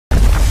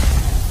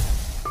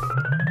What's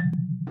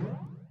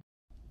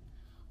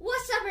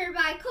up,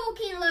 everybody? Cool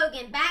King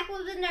Logan back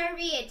with another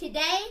video.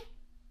 Today,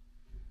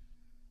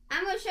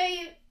 I'm going to show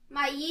you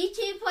my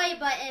YouTube play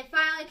button. It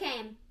finally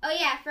came. Oh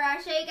yeah,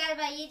 I'll show you guys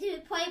about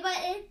YouTube play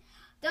button.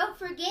 Don't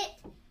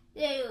forget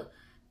to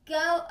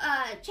go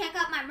check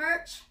out my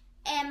merch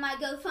and my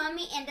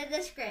GoFundMe in the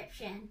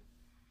description.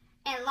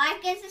 And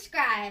like and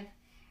subscribe.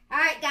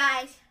 Alright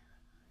guys,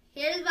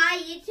 here's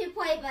my YouTube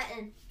play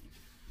button.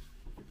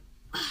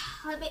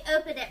 Let me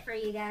open it for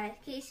you guys.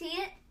 Can you see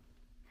it?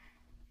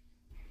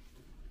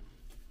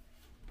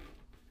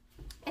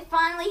 It's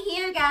finally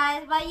here,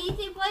 guys. My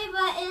YouTube play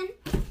button.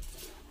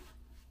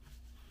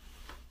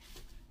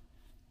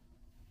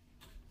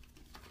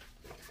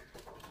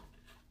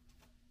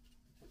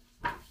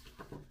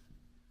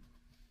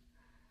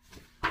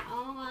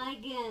 Oh my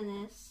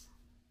goodness.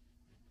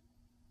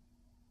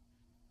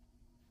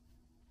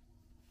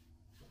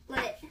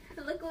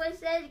 Look what it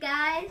says,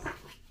 guys.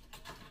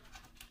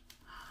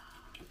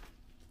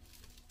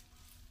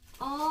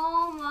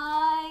 Oh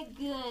my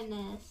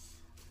goodness.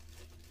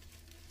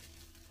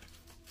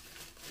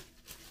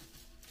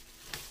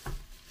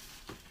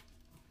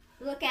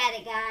 Look at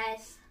it,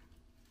 guys.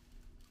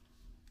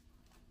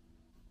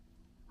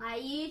 My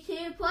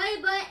YouTube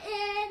play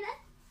button.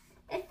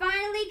 It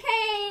finally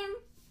came.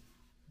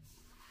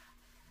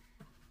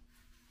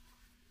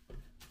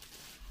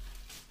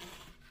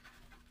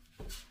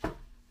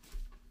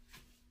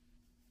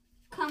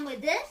 Come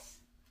with this.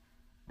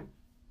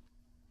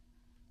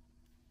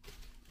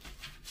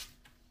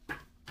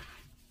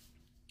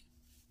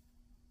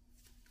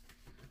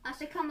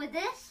 Also come with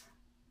this.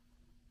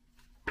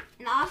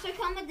 And also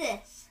come with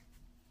this.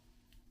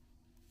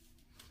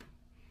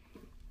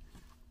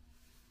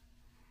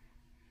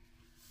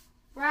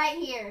 Right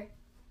here.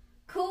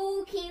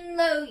 Cool King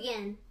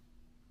Logan.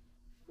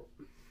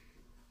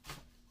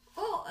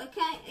 Oh, it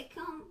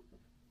come.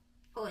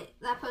 Oh wait,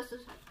 that post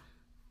is.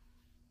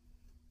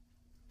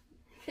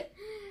 It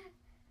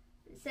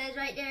says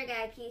right there,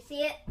 guys. Can you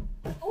see it?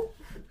 Oh,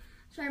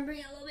 try and bring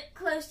it a little bit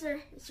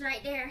closer. It's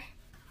right there.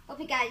 Hope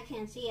you guys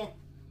can see it.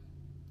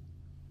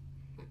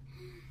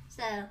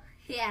 So,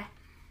 yeah.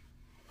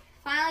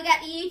 Finally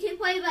got the YouTube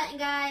play button,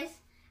 guys.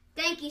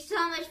 Thank you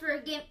so much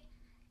for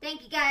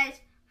thank you guys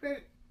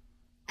for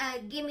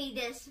give me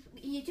this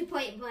YouTube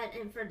play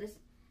button for this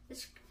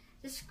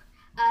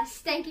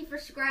thank you for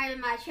subscribing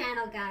my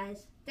channel,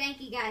 guys.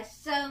 Thank you guys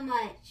so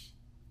much.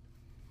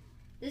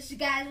 This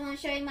guys want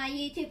to show you my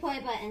YouTube play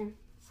button.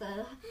 So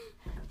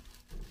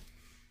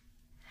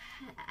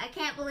I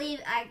can't believe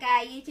I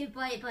got a YouTube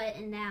play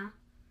button now.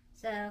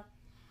 So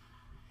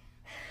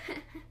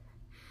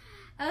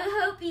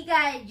I hope you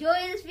guys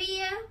enjoy this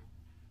video.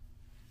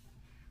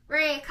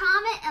 Rate,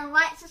 comment, and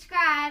like,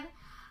 subscribe.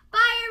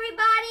 Bye,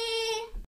 everybody.